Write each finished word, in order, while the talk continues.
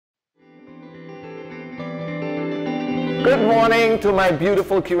Good morning to my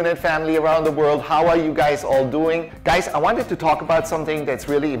beautiful QNET family around the world. How are you guys all doing? Guys, I wanted to talk about something that's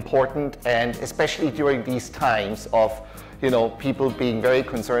really important, and especially during these times of, people being very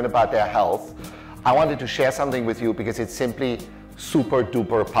concerned about their health. I wanted to share something with you because it's simply super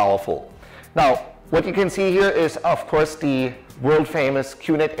duper powerful. Now, what you can see here is, of course, the world famous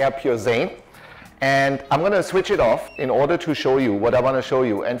QNET AirPure Zayn. And I'm going to switch it off in order to show you what I want to show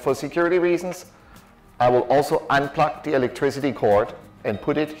you. And for security reasons, I will also unplug the electricity cord and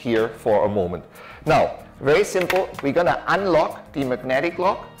put it here for a moment. Now, very simple. We're going to unlock the magnetic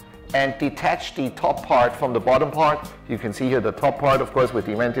lock and detach the top part from the bottom part. You can see here the top part, of course, with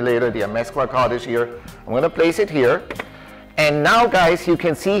the ventilator, the Amesqua card is here. I'm going to place it here. And now, guys, you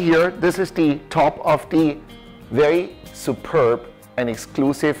can see here, this is the top of the very superb and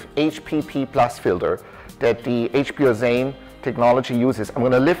exclusive HPP Plus filter that the AirPure Zayn technology uses. I'm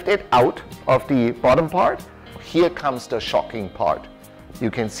going to lift it out of the bottom part. Here comes the shocking part. You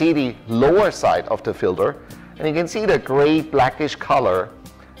can see the lower side of the filter, and you can see the gray blackish color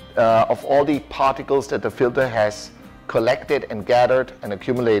of all the particles that the filter has collected and gathered and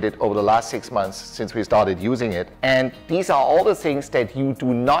accumulated over the last 6 months since we started using it. And these are all the things that you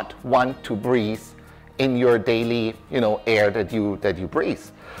do not want to breathe in your daily, air that you breathe.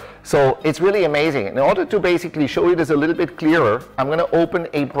 So it's really amazing. In order to basically show you this a little bit clearer, I'm going to open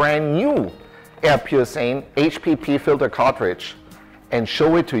a brand new AirPure Zayn HPP filter cartridge and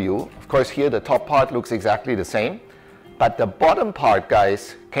show it to you. Of course, here the top part looks exactly the same, but the bottom part,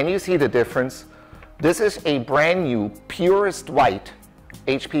 guys, can you see the difference? This is a brand new purest white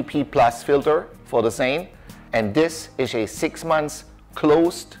HPP Plus filter for the Zayn, and this is a 6 months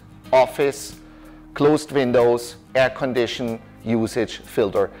closed office, closed windows, air-conditioned usage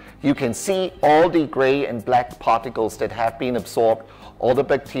filter. You can see all the gray and black particles that have been absorbed, all the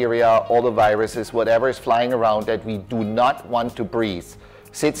bacteria, all the viruses, whatever is flying around that we do not want to breathe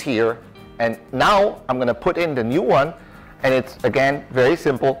sits here. And now I'm going to put in the new one, and it's again very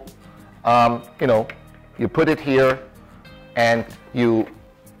simple. You put it here and you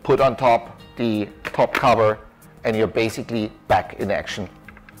put on top the top cover, and you're basically back in action.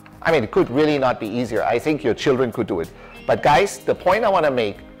 I mean, it could really not be easier. I think your children could do it. But guys, the point I want to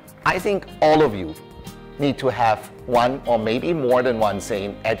make, I think all of you need to have one or maybe more than one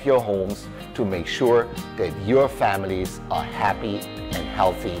Zayn at your homes to make sure that your families are happy and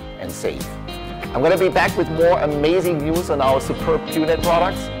healthy and safe. I'm going to be back with more amazing news on our superb QNET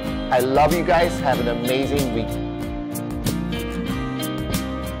products. I love you guys. Have an amazing week.